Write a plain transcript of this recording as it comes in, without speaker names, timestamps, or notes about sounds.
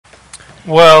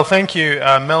Well, thank you,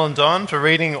 Mel and Don, for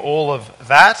reading all of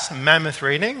that mammoth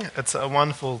reading. It's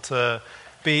wonderful to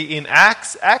be in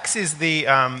Acts. Acts is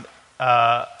theologians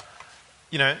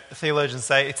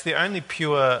say it's the only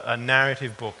pure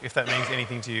narrative book, if that means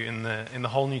anything to you, in the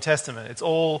whole New Testament.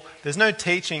 There's no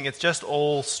teaching; it's just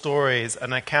all stories,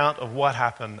 an account of what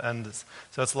happened, and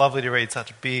so it's lovely to read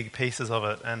such big pieces of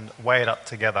it and weigh it up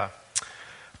together.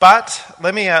 But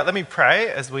let me pray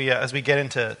as we get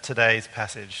into today's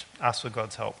passage. Ask for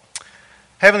God's help.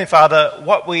 Heavenly Father,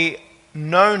 what we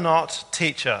know not,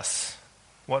 teach us.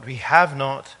 What we have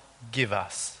not, give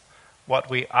us. What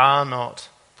we are not,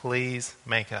 please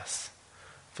make us.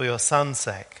 For your Son's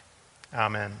sake.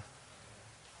 Amen.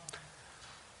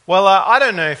 Well, I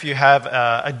don't know if you have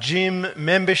a gym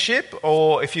membership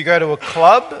or if you go to a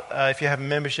club, if you have a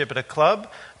membership at a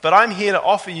club, but I'm here to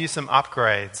offer you some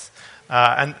upgrades.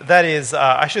 And that is,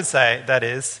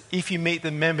 if you meet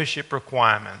the membership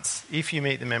requirements. If you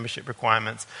meet the membership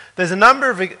requirements. There's a number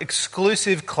of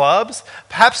exclusive clubs.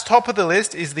 Perhaps top of the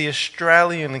list is the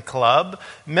Australian Club.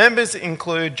 Members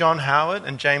include John Howard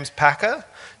and James Packer.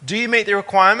 Do you meet the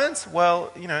requirements?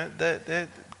 Well, they're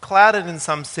clouded in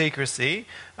some secrecy.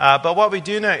 But what we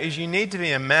do know is you need to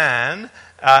be a man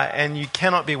and you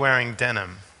cannot be wearing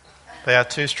denim. There are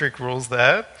two strict rules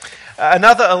there.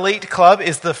 Another elite club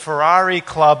is the Ferrari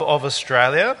Club of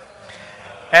Australia.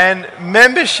 And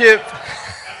membership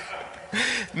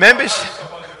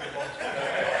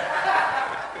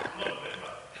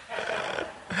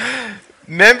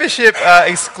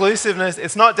exclusiveness,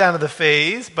 it's not down to the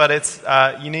fees, but it's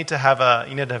you need to have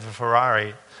a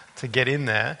Ferrari to get in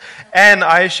there. And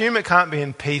I assume it can't be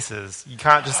in pieces. You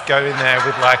can't just go in there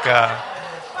with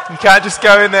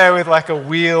like a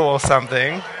wheel or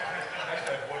something.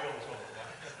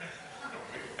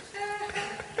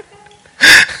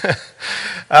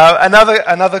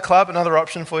 Another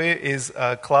option for you is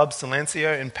Club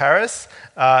Silencio in Paris.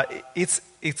 It's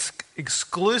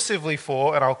exclusively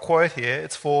for, and I'll quote here,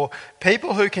 it's for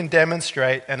people who can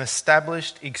demonstrate an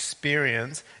established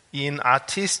experience in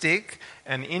artistic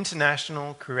and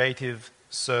international creative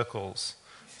circles.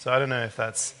 So I don't know if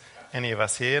that's any of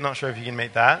us here. Not sure if you can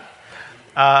meet that.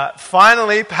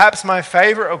 Finally, perhaps my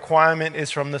favourite requirement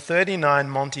is from the 39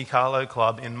 Monte Carlo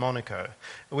Club in Monaco,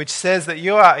 which says that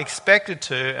you are expected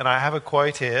to, and I have a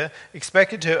quote here,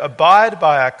 expected to abide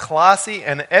by a classy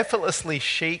and effortlessly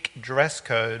chic dress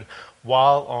code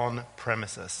while on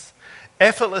premises.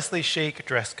 Effortlessly chic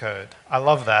dress code. I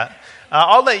love that.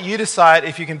 I'll let you decide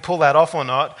if you can pull that off or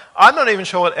not. I'm not even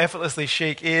sure what effortlessly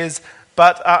chic is,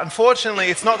 but unfortunately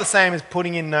it's not the same as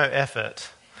putting in no effort.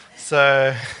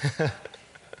 So...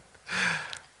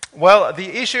 Well, the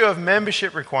issue of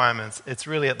membership requirements, it's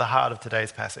really at the heart of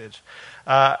today's passage.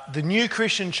 The new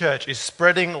Christian church is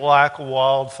spreading like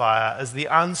wildfire as the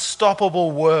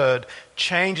unstoppable word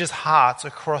changes hearts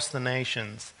across the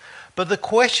nations. But the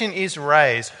question is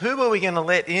raised, who are we going to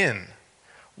let in?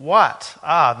 What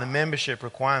are the membership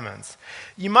requirements?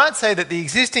 You might say that the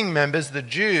existing members, the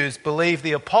Jews, believe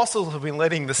the apostles have been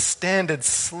letting the standards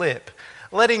slip,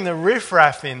 letting the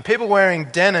riffraff in, people wearing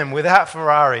denim without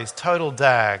Ferraris, total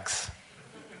dags.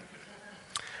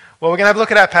 Well, we're going to have a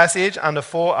look at our passage under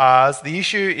 4 R's. The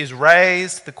issue is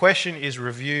raised, the question is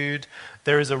reviewed,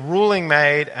 there is a ruling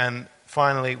made, and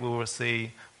finally we will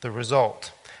see the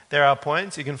result. There are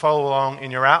points. You can follow along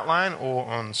in your outline or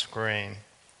on screen.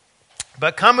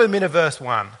 But come with me to verse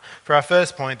 1 for our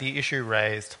first point, the issue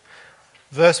raised.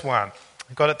 Verse 1,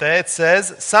 got it there? It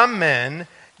says, some men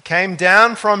came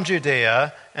down from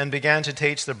Judea and began to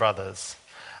teach the brothers,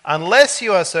 unless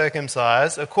you are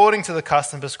circumcised according to the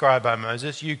custom prescribed by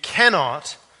Moses, you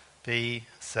cannot be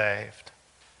saved.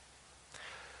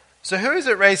 So who is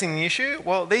it raising the issue?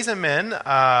 Well, these are men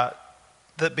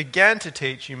that began to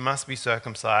teach you must be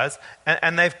circumcised,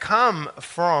 and they've come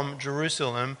from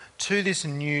Jerusalem to this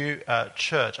new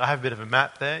church. I have a bit of a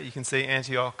map there. You can see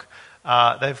Antioch.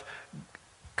 They've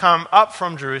come up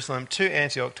from Jerusalem to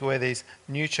Antioch, to where these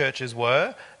new churches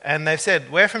were, and they've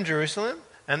said, we're from Jerusalem,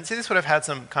 and see, this would have had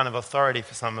some kind of authority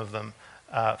for some of them,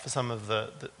 for some of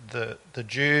the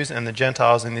Jews and the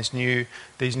Gentiles in these new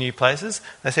places.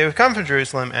 They say, we've come from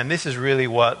Jerusalem, and this is really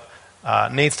what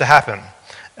needs to happen.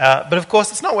 But of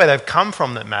course, it's not where they've come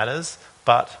from that matters,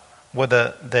 but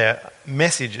whether their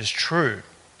message is true.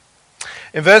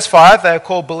 In verse 5, they are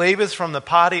called believers from the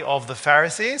party of the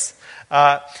Pharisees.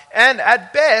 And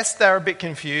at best, they're a bit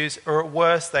confused, or at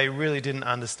worst, they really didn't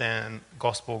understand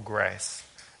gospel grace.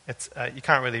 You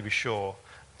can't really be sure.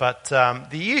 But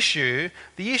the issue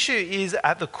is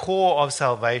at the core of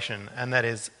salvation, and that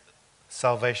is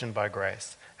salvation by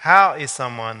grace. How is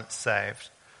someone saved?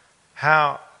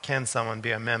 How can someone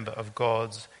be a member of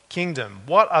God's kingdom?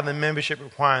 What are the membership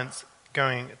requirements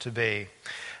going to be?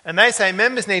 And they say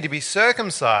members need to be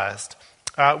circumcised,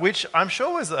 which I'm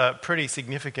sure was a pretty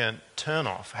significant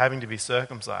turn-off, having to be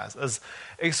circumcised. As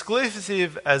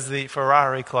exclusive as the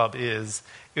Ferrari Club is,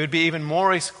 it would be even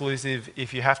more exclusive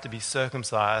if you have to be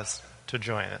circumcised to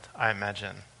join it, I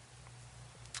imagine.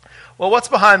 Well, what's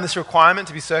behind this requirement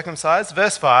to be circumcised?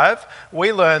 Verse 5,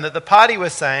 we learn that the party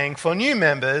was saying, for new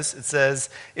members, it says,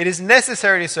 it is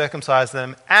necessary to circumcise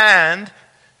them and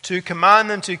to command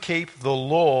them to keep the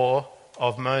law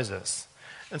of Moses.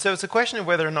 And so it's a question of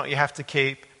whether or not you have to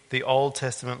keep the Old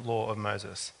Testament law of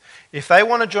Moses. If they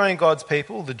want to join God's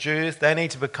people, the Jews, they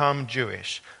need to become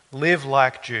Jewish, live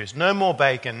like Jews. No more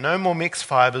bacon, no more mixed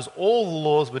fibers. All the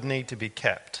laws would need to be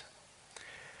kept.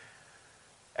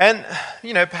 And,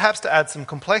 perhaps to add some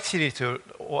complexity to it,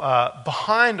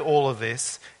 behind all of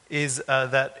this is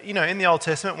that, in the Old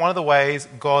Testament, one of the ways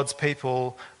God's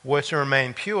people were to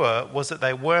remain pure was that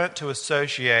they weren't to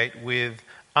associate with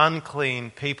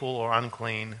unclean people or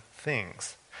unclean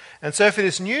things. And so for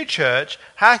this new church,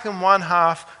 how can one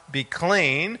half be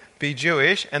clean, be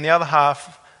Jewish, and the other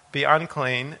half be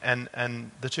unclean,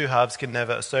 and the two halves can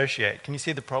never associate? Can you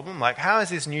see the problem? How is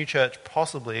this new church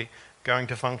possibly going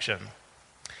to function?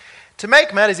 To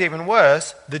make matters even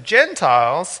worse, the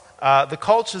Gentiles, the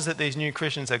cultures that these new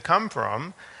Christians had come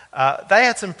from, they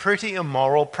had some pretty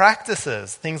immoral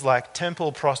practices, things like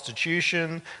temple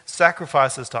prostitution,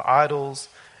 sacrifices to idols,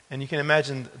 and you can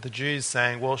imagine the Jews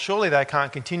saying, well, surely they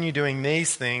can't continue doing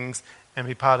these things and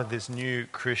be part of this new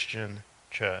Christian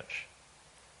church.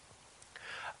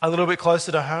 A little bit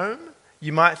closer to home,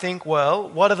 you might think, well,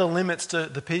 what are the limits to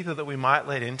the people that we might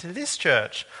let into this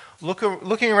church?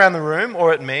 Looking around the room,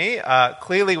 or at me,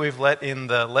 clearly we've let in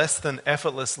the less than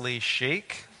effortlessly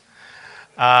chic.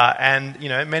 And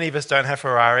many of us don't have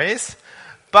Ferraris.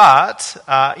 But,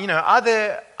 are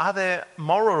there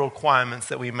moral requirements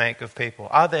that we make of people?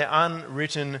 Are there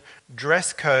unwritten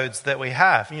dress codes that we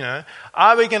have?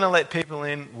 Are we going to let people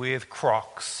in with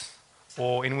Crocs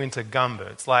or in winter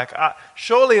gumboots?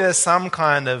 Surely there's some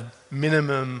kind of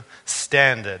minimum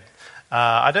standard.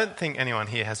 I don't think anyone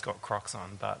here has got Crocs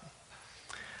on, but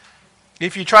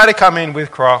if you try to come in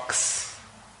with Crocs,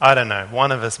 I don't know,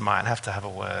 one of us might have to have a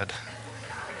word.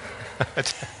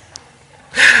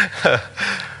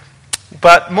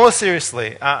 But more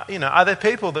seriously, are there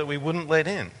people that we wouldn't let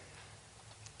in?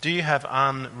 Do you have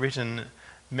unwritten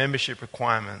membership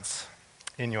requirements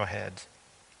in your head?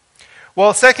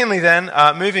 Well, secondly then,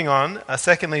 moving on,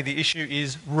 the issue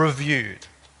is reviewed.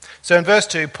 So in verse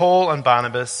 2, Paul and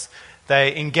Barnabas,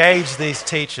 they engage these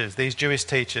teachers, these Jewish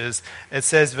teachers. It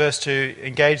says, verse 2,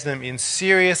 engage them in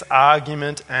serious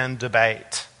argument and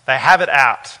debate. They have it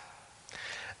out.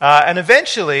 And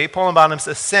eventually, Paul and Barnabas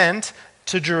are sent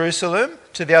to Jerusalem,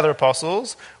 to the other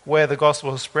apostles, where the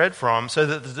gospel is spread from, so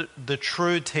that the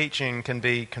true teaching can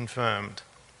be confirmed.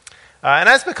 And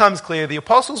as becomes clear, the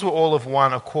apostles were all of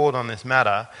one accord on this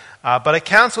matter, but a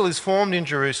council is formed in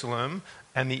Jerusalem,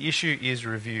 and the issue is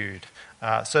reviewed,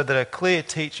 so that a clear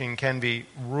teaching can be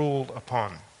ruled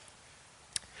upon.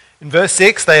 In verse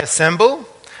 6, they assemble,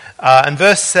 and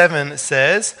verse 7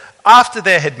 says, after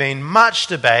there had been much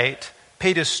debate,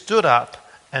 Peter stood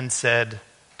up and said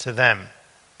to them.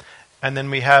 And then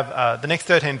we have the next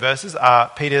 13 verses are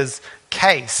Peter's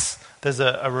case. There's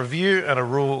a review and a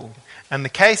rule. And the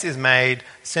case is made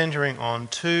centering on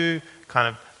two kind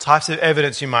of types of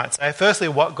evidence, you might say. Firstly,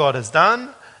 what God has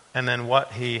done, and then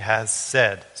what he has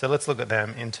said. So let's look at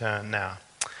them in turn now.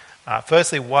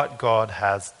 Firstly, what God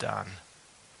has done.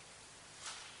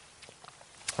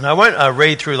 And I won't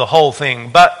read through the whole thing,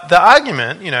 but the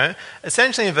argument,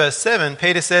 essentially in verse 7,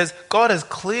 Peter says, God has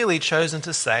clearly chosen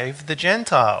to save the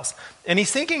Gentiles. And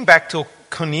he's thinking back to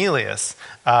Cornelius,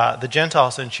 the Gentile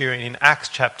centurion in Acts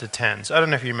chapter 10. So I don't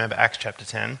know if you remember Acts chapter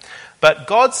 10, but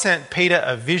God sent Peter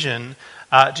a vision.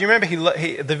 Do you remember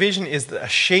the vision is that a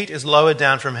sheet is lowered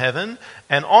down from heaven,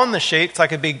 and on the sheet, it's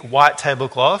like a big white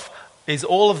tablecloth, is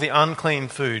all of the unclean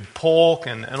food, pork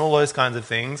and all those kinds of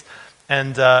things.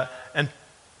 And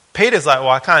Peter's like,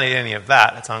 well, I can't eat any of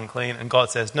that. It's unclean. And God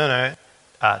says, no,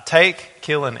 take,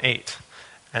 kill, and eat.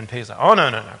 And Peter's like, oh, no,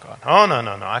 God. Oh,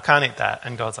 no, I can't eat that.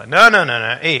 And God's like, no,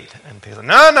 eat. And Peter's like,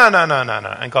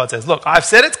 no. And God says, look, I've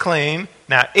said it's clean.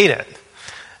 Now eat it.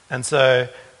 And so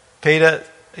Peter,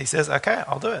 he says, okay,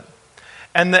 I'll do it.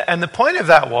 And the point of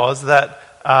that was that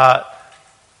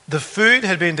the food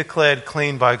had been declared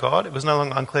clean by God. It was no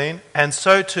longer unclean. And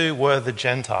so too were the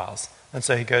Gentiles. And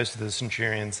so he goes to the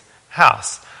centurion's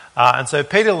house. And so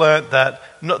Peter learnt that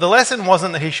the lesson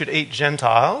wasn't that he should eat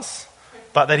Gentiles,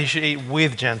 but that he should eat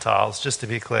with Gentiles, just to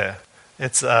be clear.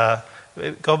 It's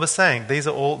God was saying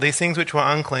these things which were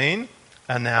unclean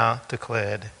are now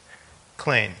declared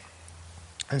clean.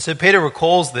 And so Peter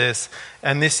recalls this,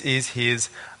 and this is his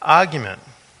argument.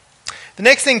 The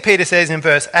next thing Peter says in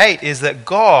verse 8 is that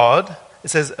God,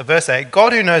 it says, verse 8,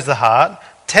 God who knows the heart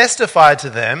testified to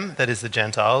them, that is the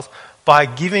Gentiles, by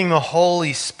giving the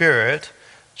Holy Spirit,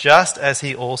 just as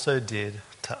he also did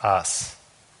to us.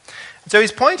 So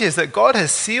his point is that God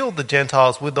has sealed the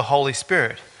Gentiles with the Holy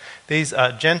Spirit. These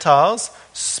Gentiles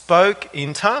spoke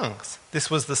in tongues. This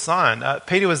was the sign.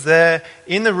 Peter was there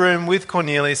in the room with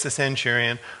Cornelius the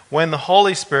centurion when the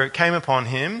Holy Spirit came upon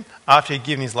him after he'd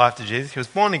given his life to Jesus. He was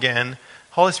born again.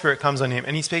 Holy Spirit comes on him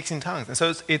and he speaks in tongues. And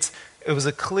so it was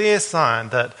a clear sign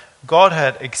that God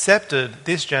had accepted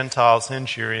this Gentile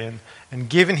centurion and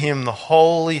given him the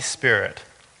Holy Spirit.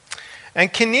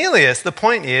 And Cornelius, the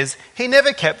point is, he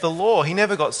never kept the law. He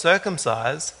never got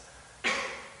circumcised,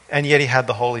 and yet he had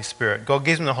the Holy Spirit. God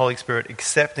gives him the Holy Spirit,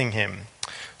 accepting him.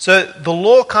 So the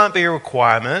law can't be a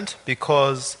requirement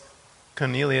because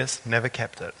Cornelius never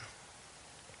kept it.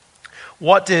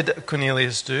 What did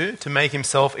Cornelius do to make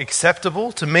himself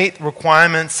acceptable, to meet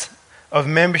requirements of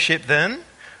membership then?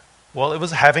 Well, it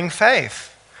was having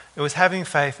faith. It was having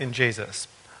faith in Jesus,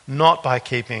 not by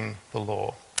keeping the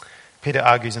law. Peter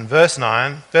argues in verse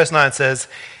 9. Verse 9 says,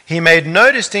 he made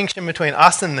no distinction between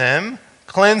us and them,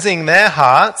 cleansing their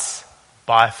hearts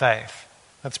by faith.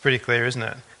 That's pretty clear, isn't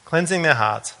it? Cleansing their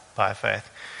hearts by faith.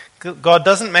 God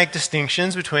doesn't make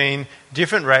distinctions between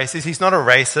different races. He's not a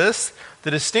racist.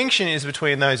 The distinction is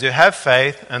between those who have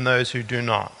faith and those who do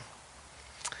not.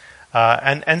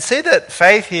 And see that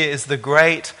faith here is the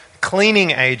great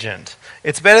cleaning agent.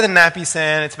 It's better than nappy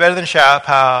sand. It's better than shower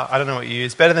power. I don't know what you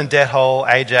use. Better than Debt Hole,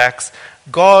 Ajax.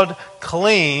 God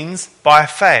cleans by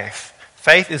faith.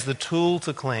 Faith is the tool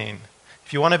to clean.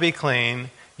 If you want to be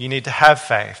clean, you need to have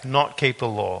faith, not keep the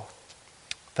law.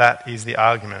 That is the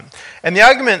argument. And the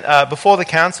argument before the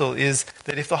council is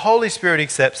that if the Holy Spirit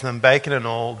accepts them, bacon and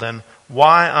all, then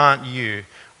why aren't you?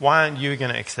 Why aren't you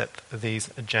going to accept these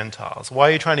Gentiles? Why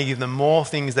are you trying to give them more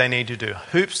things they need to do,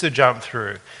 hoops to jump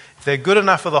through? If they're good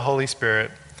enough for the Holy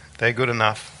Spirit, they're good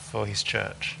enough for his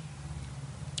church.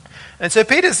 And so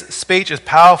Peter's speech is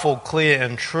powerful, clear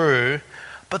and true,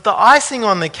 but the icing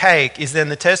on the cake is then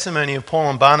the testimony of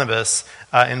Paul and Barnabas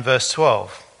in verse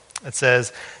 12. It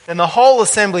says, then the whole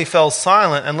assembly fell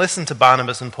silent and listened to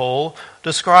Barnabas and Paul,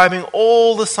 describing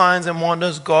all the signs and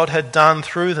wonders God had done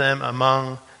through them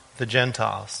among the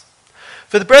Gentiles.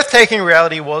 For the breathtaking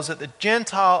reality was that the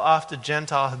Gentile after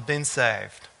Gentile had been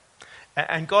saved.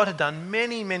 And God had done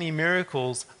many, many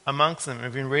miracles amongst them.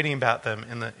 We've been reading about them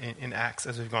in Acts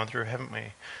as we've gone through, haven't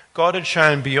we? God had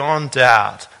shown beyond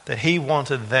doubt that he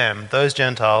wanted them, those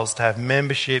Gentiles, to have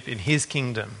membership in his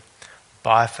kingdom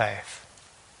by faith.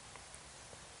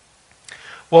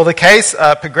 Well, the case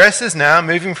progresses now,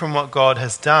 moving from what God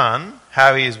has done,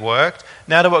 how he has worked,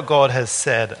 now to what God has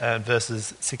said,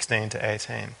 verses 16 to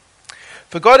 18.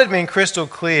 For God had been crystal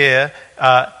clear.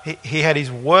 He had his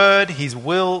word, his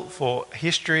will for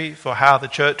history, for how the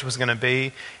church was going to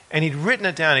be, and he'd written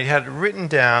it down. He had it written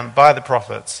down by the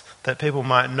prophets that people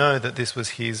might know that this was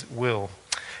his will.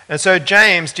 And so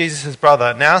James, Jesus'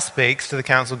 brother, now speaks to the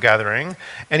council gathering,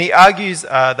 and he argues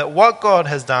that what God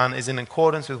has done is in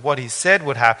accordance with what he said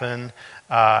would happen.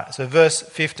 So verse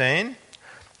 15,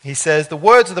 he says, the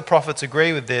words of the prophets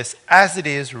agree with this, as it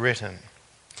is written.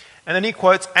 And then he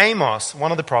quotes Amos,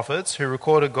 one of the prophets who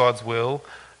recorded God's will,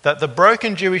 that the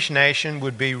broken Jewish nation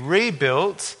would be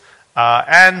rebuilt.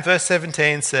 And verse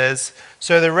 17 says,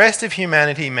 so the rest of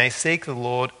humanity may seek the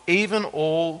Lord, even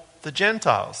all the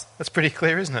Gentiles. That's pretty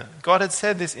clear, isn't it? God had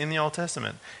said this in the Old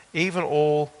Testament, even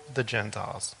all the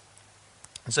Gentiles.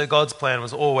 And so God's plan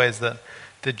was always that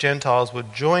the Gentiles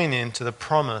would join in to the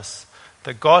promise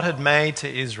that God had made to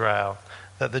Israel,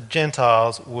 that the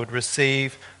Gentiles would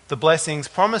receive the blessings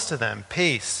promised to them,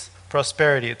 peace,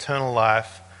 prosperity, eternal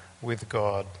life with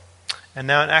God. And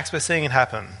now in Acts we're seeing it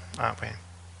happen, aren't we?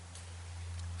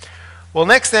 Well,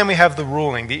 next then we have the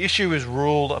ruling. The issue is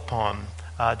ruled upon.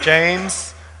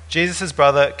 James, Jesus'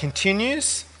 brother,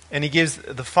 continues and he gives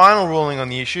the final ruling on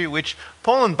the issue, which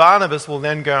Paul and Barnabas will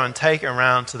then go and take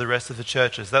around to the rest of the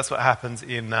churches. That's what happens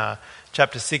in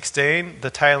chapter 16, the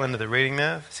tail end of the reading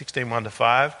there, 16, 1 to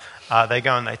 5. They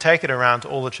go and they take it around to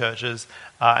all the churches,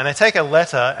 and they take a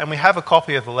letter, and we have a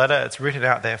copy of the letter. It's written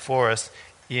out there for us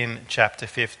in chapter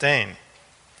 15.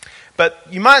 But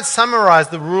you might summarize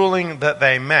the ruling that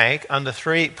they make under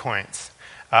 3 points.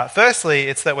 Firstly,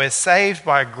 it's that we're saved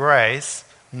by grace,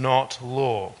 not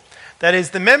law. That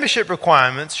is, the membership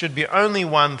requirements should be only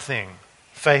one thing,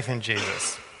 faith in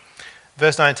Jesus.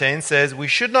 Verse 19 says, "We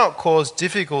should not cause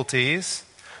difficulties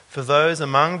for those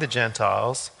among the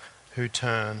Gentiles who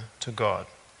turn to God."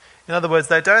 In other words,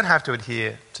 they don't have to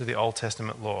adhere to the Old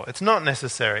Testament law. It's not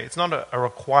necessary. It's not a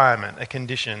requirement, a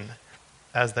condition,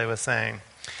 as they were saying.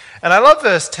 And I love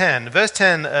verse 10. Verse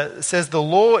 10 says, "The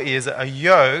law is a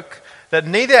yoke that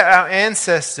neither our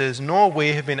ancestors nor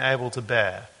we have been able to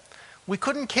bear." We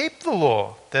couldn't keep the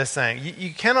law, they're saying.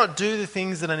 You cannot do the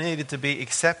things that are needed to be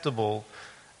acceptable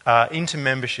into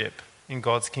membership in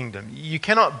God's kingdom. You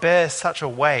cannot bear such a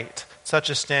weight, such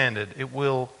a standard. It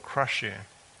will crush you.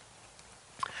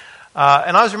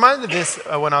 And I was reminded of this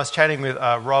when I was chatting with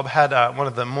Rob, had one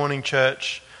of the morning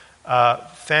church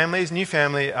families, new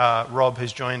family, Rob,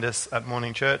 who's joined us at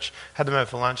morning church, had them over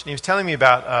for lunch, and he was telling me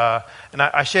about, and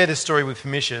I share this story with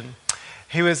permission.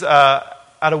 He was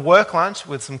at a work lunch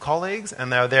with some colleagues,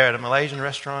 and they were there at a Malaysian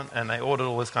restaurant, and they ordered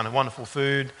all this kind of wonderful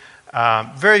food,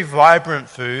 very vibrant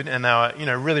food, and they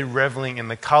were, really reveling in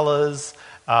the colours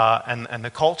and the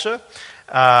culture,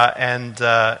 and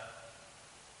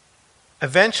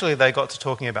eventually they got to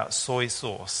talking about soy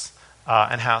sauce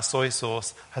and how soy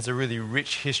sauce has a really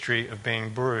rich history of being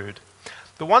brewed.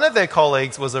 But one of their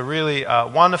colleagues was a really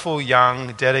wonderful,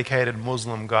 young, dedicated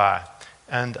Muslim guy.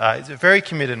 And he's a very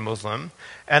committed Muslim.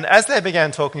 And as they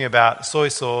began talking about soy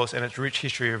sauce and its rich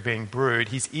history of being brewed,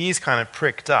 his ears kind of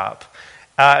pricked up.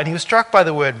 And he was struck by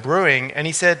the word brewing. And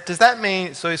he said, "Does that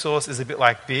mean soy sauce is a bit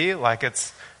like beer, like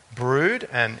it's brewed?"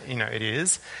 And, it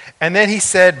is. And then he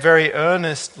said very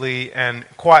earnestly and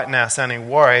quite now sounding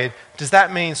worried, "Does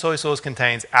that mean soy sauce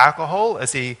contains alcohol?"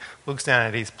 As he looks down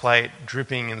at his plate,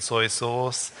 dripping in soy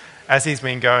sauce, as he's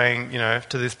been going,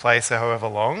 to this place for however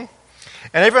long.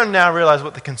 And everyone now realized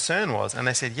what the concern was. And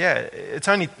they said, yeah, it's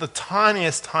only the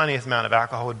tiniest amount of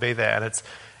alcohol would be there. And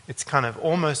it's kind of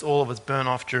almost all of it's burnt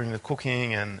off during the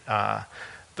cooking. And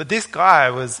but this guy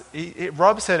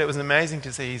Rob said it was amazing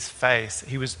to see his face.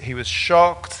 He was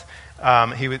shocked.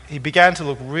 He began to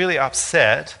look really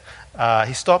upset.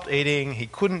 He stopped eating. He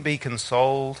couldn't be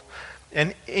consoled.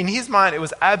 And in his mind, it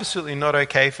was absolutely not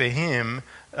okay for him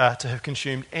to have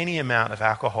consumed any amount of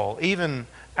alcohol, even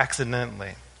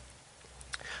accidentally.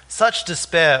 Such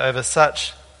despair over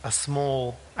such a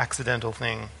small accidental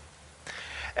thing.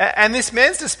 And this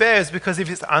man's despair is because of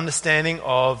his understanding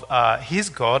of his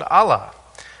God, Allah.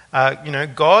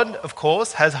 God, of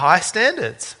course, has high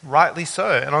standards, rightly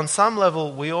so. And on some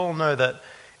level, we all know that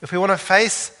if we want to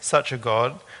face such a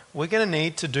God, we're going to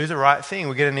need to do the right thing.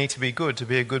 We're going to need to be good, to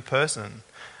be a good person.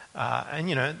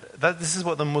 This is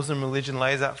what the Muslim religion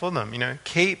lays out for them.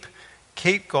 Keep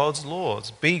God's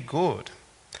laws, be good.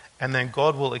 And then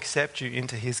God will accept you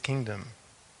into his kingdom.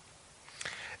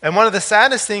 And one of the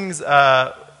saddest things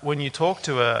when you talk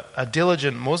to a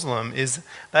diligent Muslim is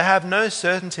they have no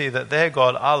certainty that their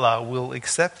God, Allah, will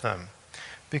accept them.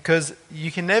 Because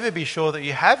you can never be sure that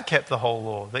you have kept the whole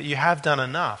law, that you have done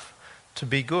enough to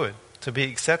be good, to be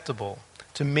acceptable,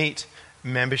 to meet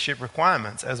membership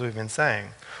requirements, as we've been saying.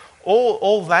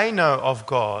 All they know of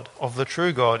God, of the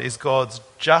true God, is God's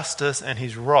justice and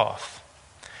his wrath.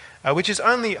 Which is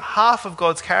only half of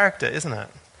God's character, isn't it?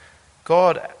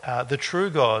 God, the true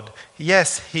God,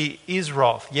 yes, he is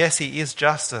wrath. Yes, he is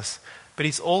justice. But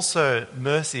he's also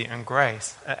mercy and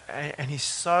grace. And he's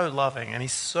so loving and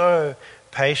he's so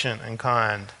patient and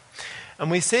kind.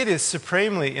 And we see this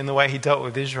supremely in the way he dealt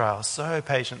with Israel. So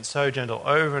patient, so gentle,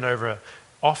 over and over,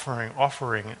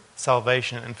 offering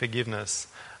salvation and forgiveness.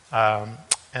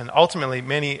 And ultimately,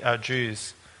 many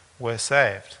Jews were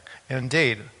saved. And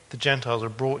indeed, the Gentiles are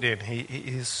brought in. He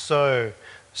is so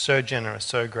generous,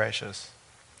 so gracious.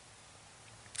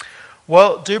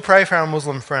 Well, do pray for our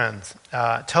Muslim friends.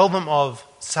 Tell them of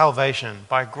salvation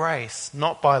by grace,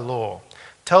 not by law.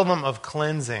 Tell them of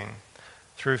cleansing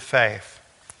through faith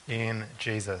in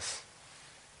Jesus.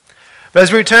 But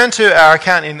as we return to our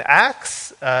account in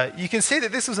Acts, you can see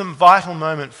that this was a vital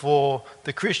moment for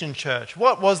the Christian church.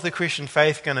 What was the Christian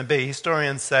faith going to be?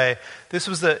 Historians say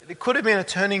it could have been a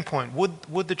turning point.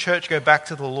 Would the church go back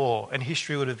to the law and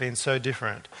history would have been so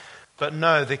different? But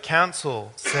no, the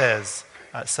council says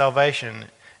salvation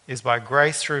is by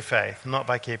grace through faith, not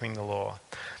by keeping the law.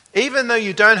 Even though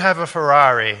you don't have a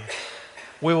Ferrari,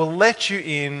 we will let you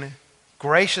in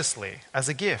graciously as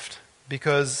a gift,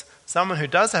 because someone who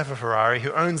does have a Ferrari,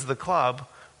 who owns the club,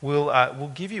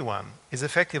 will give you one, is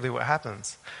effectively what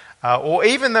happens. Or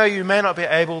even though you may not be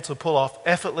able to pull off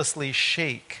effortlessly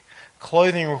chic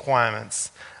clothing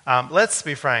requirements, let's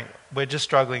be frank, we're just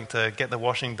struggling to get the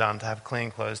washing done to have clean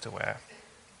clothes to wear.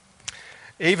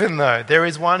 Even though there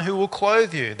is one who will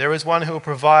clothe you, there is one who will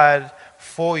provide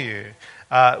for you,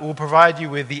 will provide you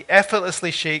with the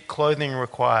effortlessly chic clothing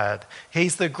required.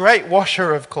 He's the great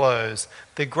washer of clothes,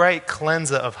 the great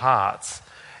cleanser of hearts.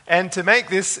 And to make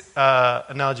this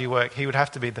analogy work, he would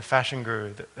have to be the fashion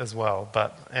guru as well.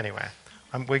 But anyway,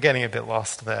 we're getting a bit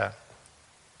lost there.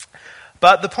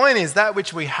 But the point is, that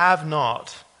which we have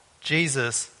not,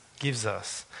 Jesus gives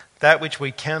us. That which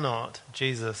we cannot,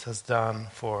 Jesus has done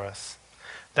for us.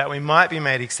 That we might be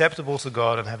made acceptable to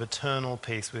God and have eternal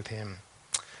peace with him.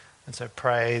 And so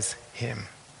praise him.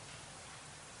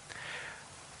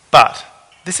 But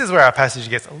this is where our passage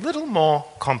gets a little more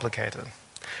complicated.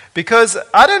 Because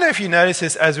I don't know if you noticed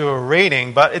this as we were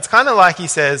reading, but it's kind of like he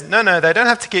says, no, they don't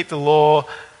have to keep the law,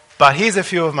 but here's a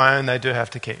few of my own they do have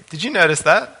to keep. Did you notice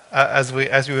that as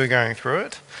we were going through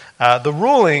it? The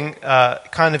ruling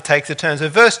kind of takes a turn. So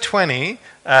verse 20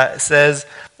 says,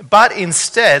 but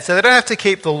instead, so they don't have to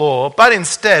keep the law, but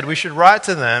instead we should write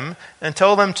to them and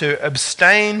tell them to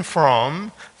abstain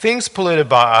from things polluted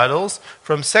by idols,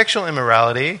 from sexual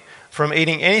immorality, from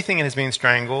eating anything that has been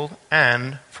strangled,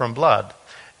 and from blood.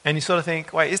 And you sort of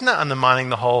think, wait, isn't that undermining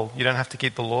the whole you don't have to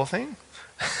keep the law thing?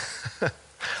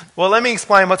 Well, let me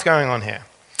explain what's going on here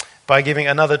by giving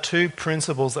another two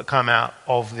principles that come out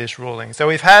of this ruling. So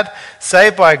we've had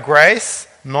saved by grace,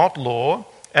 not law,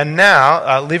 and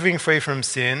now living free from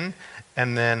sin,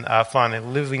 and then finally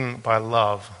living by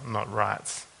love, not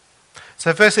rights.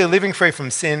 So firstly, living free from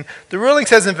sin. The ruling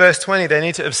says in verse 20 they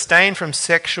need to abstain from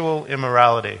sexual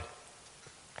immorality.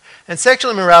 And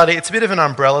sexual immorality, it's a bit of an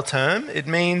umbrella term. It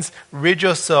means rid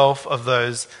yourself of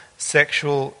those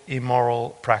sexual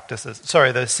immoral practices.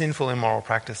 Those sinful immoral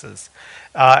practices.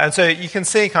 And so you can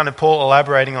see kind of Paul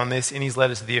elaborating on this in his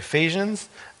letter to the Ephesians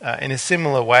in a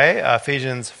similar way.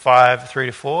 Ephesians 5,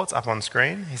 3-4, it's up on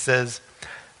screen. He says,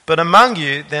 but among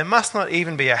you there must not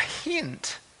even be a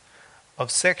hint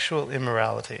of sexual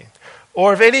immorality,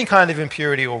 or of any kind of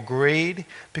impurity or greed,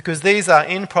 because these are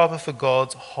improper for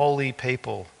God's holy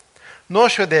people. Nor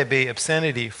should there be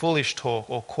obscenity, foolish talk,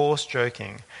 or coarse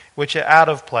joking, which are out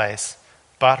of place,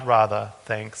 but rather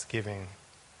thanksgiving.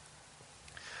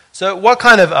 So what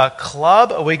kind of a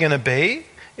club are we going to be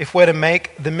if we're to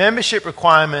make the membership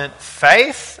requirement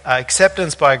faith,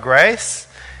 acceptance by grace?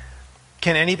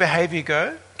 Can any behavior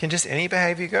go? Can just any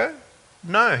behavior go?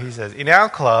 No, he says. In our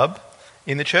club,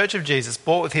 in the Church of Jesus,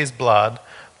 bought with his blood,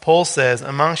 Paul says,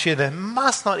 amongst you there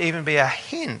must not even be a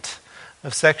hint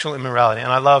of sexual immorality.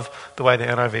 And I love the way the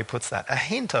NIV puts that. A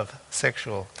hint of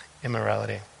sexual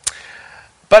immorality.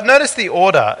 But notice the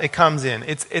order it comes in.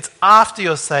 It's after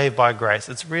you're saved by grace.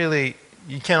 It's really,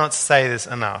 you cannot say this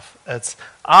enough. It's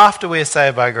after we're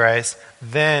saved by grace,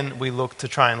 then we look to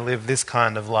try and live this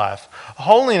kind of life.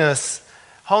 Holiness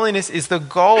is the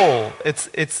goal.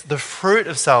 It's the fruit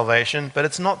of salvation, but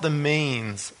it's not the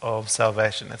means of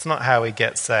salvation. It's not how we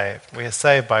get saved. We are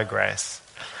saved by grace.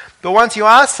 But once you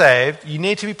are saved, you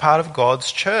need to be part of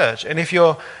God's church. And if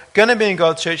you're going to be in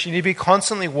God's church, you need to be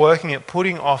constantly working at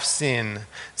putting off sin.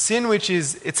 Sin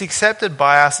it's accepted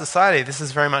by our society. This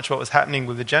is very much what was happening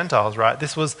with the Gentiles, right?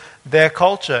 This was their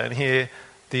culture. And here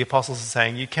the apostles are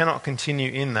saying, you cannot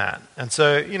continue in that. And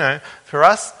so, for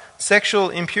us,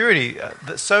 sexual impurity,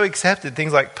 that's so accepted,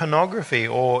 things like pornography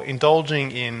or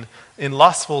indulging in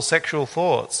lustful sexual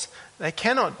thoughts, they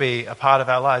cannot be a part of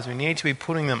our lives. We need to be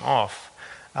putting them off.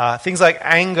 Things like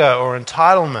anger or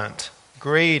entitlement,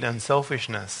 greed and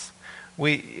selfishness.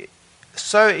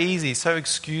 So easy, so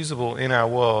excusable in our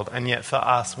world, and yet for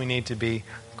us we need to be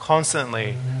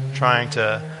constantly trying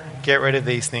to get rid of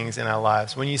these things in our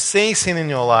lives. When you see sin in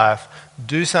your life,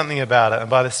 do something about it, and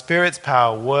by the Spirit's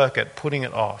power work at putting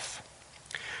it off.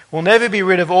 We'll never be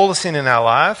rid of all the sin in our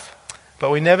life,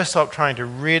 but we never stop trying to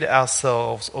rid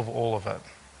ourselves of all of it.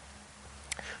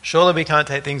 Surely we can't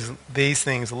take these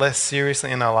things less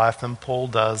seriously in our life than Paul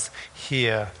does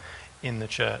here in the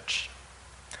church.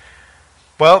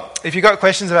 Well, if you've got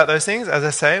questions about those things, as I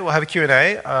say, we'll have a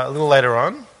Q&A a little later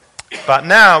on. But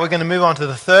now we're going to move on to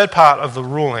the third part of the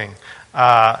ruling.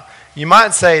 You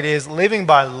might say it is living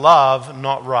by love,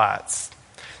 not rights.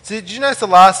 So did you notice the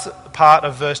last part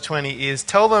of verse 20 is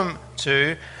tell them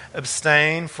to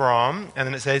abstain from, and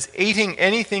then it says, eating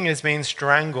anything that has been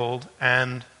strangled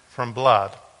and from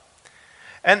blood.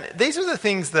 And these are the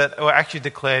things that were actually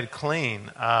declared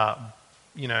clean,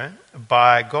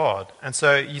 by God. And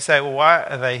so you say, well, why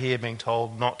are they here being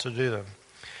told not to do them?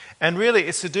 And really,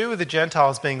 it's to do with the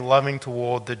Gentiles being loving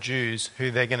toward the Jews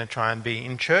who they're going to try and be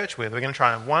in church with. We're going to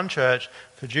try and have one church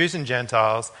for Jews and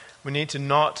Gentiles. We need to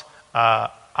not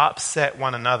upset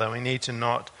one another. We need to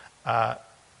not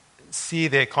sear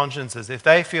their consciences. If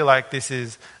they feel like this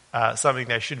is something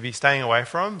they should be staying away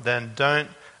from, then don't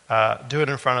do it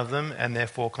in front of them and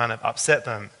therefore kind of upset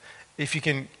them. If you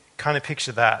can kind of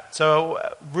picture that.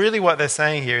 So really what they're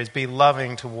saying here is be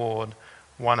loving toward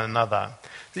one another.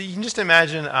 So you can just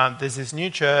imagine there's this new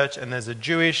church and there's a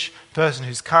Jewish person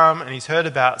who's come and he's heard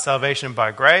about salvation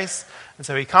by grace. And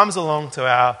so he comes along to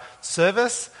our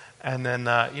service and then,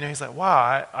 he's like,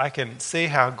 wow, I can see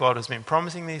how God has been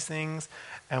promising these things.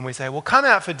 And we say, well, come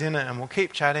out for dinner and we'll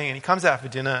keep chatting. And he comes out for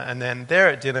dinner and then there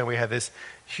at dinner we have this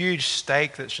huge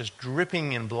steak that's just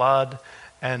dripping in blood.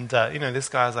 And, this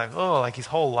guy's like, like his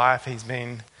whole life he's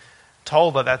been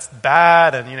told that that's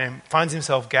bad and, finds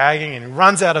himself gagging and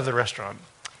runs out of the restaurant.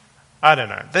 I don't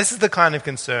know. This is the kind of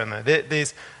concern, though.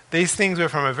 These things were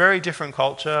from a very different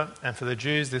culture, and for the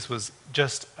Jews, this was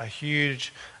just a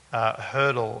huge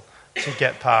hurdle to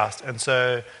get past. And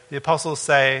so the apostles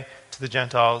say to the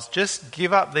Gentiles, just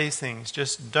give up these things.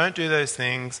 Just don't do those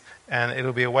things, and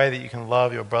it'll be a way that you can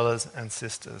love your brothers and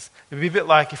sisters. It would be a bit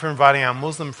like if we're inviting our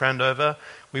Muslim friend over,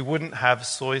 we wouldn't have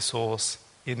soy sauce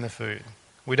in the food.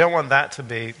 We don't want that to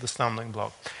be the stumbling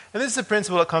block. And this is a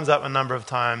principle that comes up a number of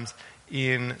times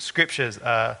in scriptures.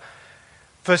 1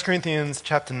 Corinthians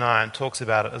chapter 9 talks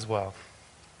about it as well,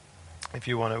 if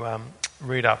you want to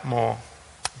read up more.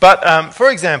 But,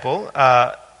 for example,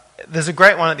 there's a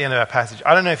great one at the end of our passage.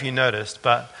 I don't know if you noticed,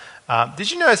 but did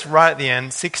you notice right at the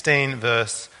end, 16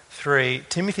 verse 3,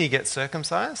 Timothy gets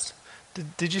circumcised?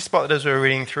 Did you spot that as we were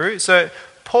reading through? So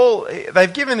Paul,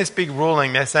 they've given this big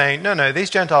ruling. They're saying, no, these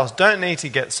Gentiles don't need to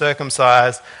get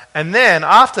circumcised. And then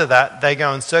after that, they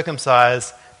go and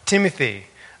circumcise Timothy.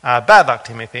 Bad luck,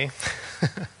 Timothy.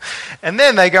 And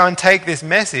then they go and take this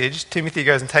message. Timothy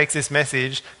goes and takes this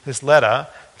message, this letter,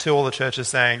 to all the churches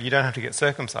saying, you don't have to get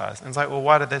circumcised. And it's like, well,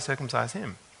 why did they circumcise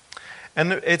him?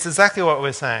 And it's exactly what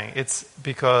we're saying. It's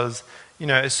because,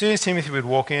 as soon as Timothy would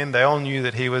walk in, they all knew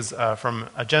that he was from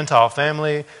a Gentile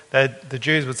family. The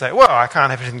Jews would say, well, I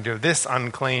can't have anything to do with this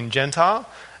unclean Gentile.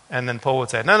 And then Paul would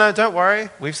say, no, don't worry,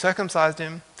 we've circumcised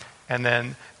him. And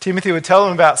then Timothy would tell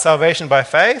them about salvation by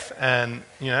faith, and,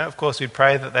 of course, we'd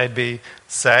pray that they'd be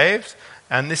saved.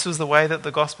 And this was the way that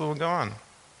the gospel would go on.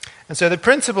 And so the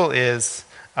principle is,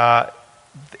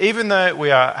 even though we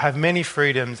have many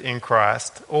freedoms in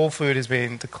Christ, all food has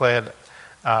been declared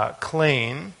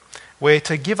clean, we're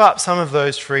to give up some of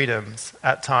those freedoms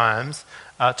at times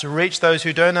to reach those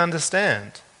who don't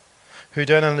understand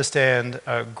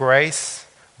grace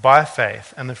by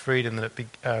faith and the freedom that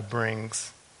it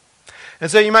brings. And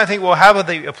so you might think, well, how would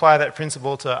they apply that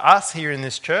principle to us here in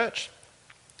this church?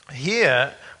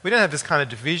 Here, we don't have this kind of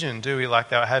division, do we, like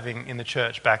they were having in the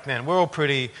church back then. We're all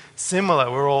pretty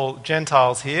similar. We're all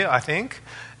Gentiles here, I think.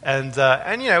 And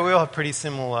we all have pretty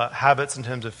similar habits in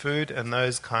terms of food and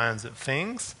those kinds of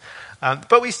things.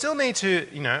 But we still need to,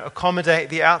 accommodate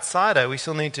the outsider. We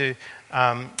still need to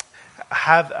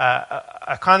have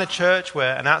a kind of church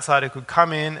where an outsider could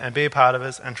come in and be a part of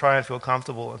us and try and feel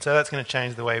comfortable. And so that's going to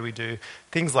change the way we do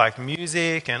things like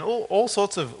music and all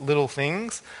sorts of little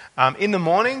things. In the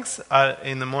mornings,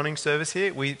 in the morning service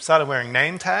here, we started wearing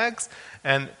name tags.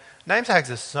 And name tags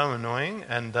are so annoying.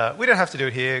 And we don't have to do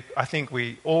it here. I think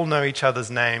we all know each other's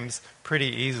names pretty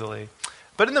easily.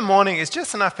 But in the morning, it's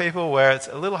just enough people where it's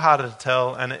a little harder to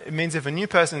tell. And it means if a new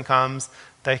person comes,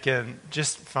 they can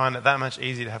just find it that much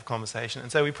easier to have conversation.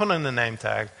 And so we put in the name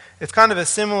tag. It's kind of a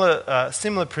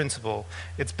similar principle.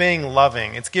 It's being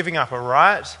loving. It's giving up a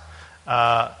right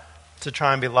to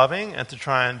try and be loving and to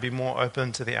try and be more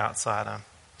open to the outsider.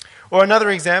 Or another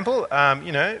example,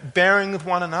 bearing with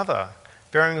one another.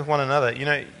 Bearing with one another.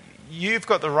 You've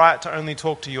got the right to only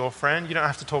talk to your friend. You don't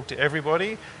have to talk to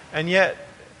everybody. And yet,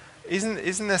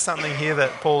 isn't there something here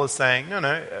that Paul is saying,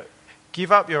 no, give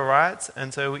up your rights,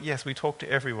 and so, yes, we talk to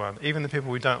everyone, even the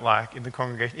people we don't like in the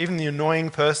congregation, even the annoying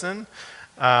person.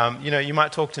 You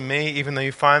might talk to me, even though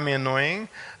you find me annoying.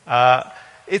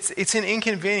 It's an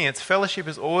inconvenience. Fellowship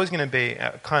is always going to be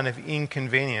a kind of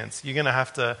inconvenience. You're going to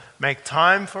have to make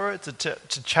time for it,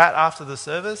 to chat after the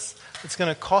service. It's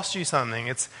going to cost you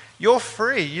something. You're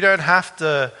free. You don't have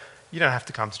to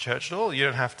come to church at all. You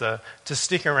don't have to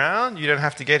stick around. You don't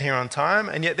have to get here on time.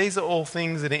 And yet these are all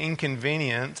things that are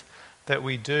inconvenient that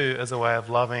we do as a way of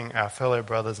loving our fellow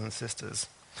brothers and sisters.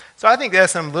 So I think there are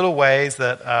some little ways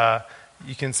that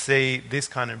you can see this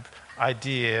kind of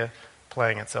idea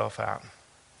playing itself out.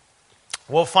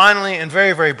 Well, finally, and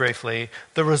very, very briefly,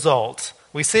 the result.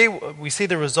 We see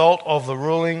the result of the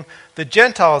ruling. The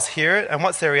Gentiles hear it, and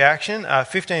what's their reaction?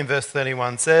 15 verse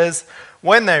 31 says,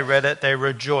 when they read it, they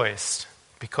rejoiced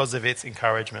because of its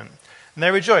encouragement. And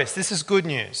they rejoiced. This is good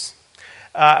news.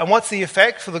 And what's the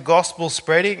effect for the gospel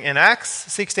spreading in Acts?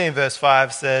 16 verse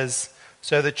 5 says,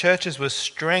 so the churches were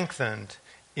strengthened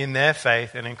in their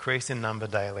faith and increased in number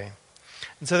daily.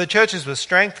 And so the churches were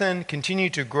strengthened,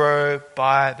 continued to grow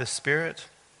by the Spirit.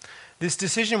 This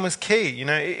decision was key.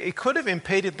 It could have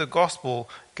impeded the gospel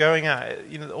going out.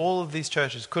 All of these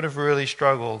churches could have really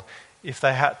struggled if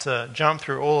they had to jump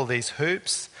through all of these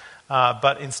hoops.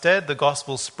 But instead, the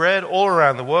gospel spread all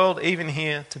around the world, even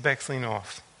here to Bexley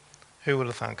North. Who would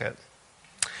have thunk it?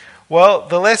 Well,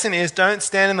 the lesson is don't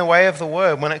stand in the way of the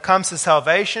word. When it comes to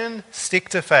salvation, stick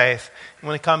to faith. And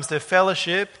when it comes to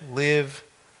fellowship, live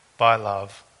by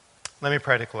love. Let me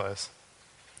pray to close.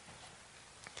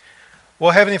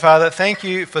 Well, Heavenly Father, thank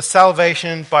you for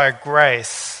salvation by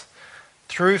grace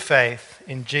through faith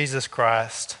in Jesus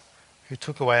Christ, who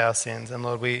took away our sins. And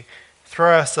Lord, we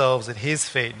throw ourselves at his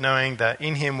feet, knowing that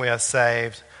in him we are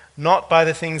saved, not by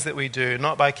the things that we do,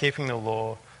 not by keeping the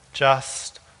law,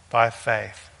 just by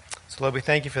faith. So Lord, we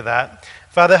thank you for that.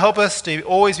 Father, help us to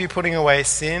always be putting away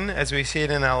sin as we see it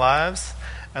in our lives.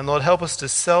 And Lord, help us to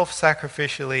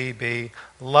self-sacrificially be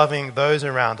loving those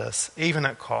around us, even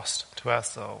at cost to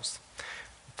ourselves.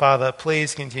 Father,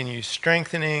 please continue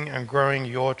strengthening and growing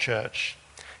your church.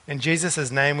 In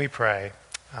Jesus' name we pray.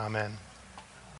 Amen.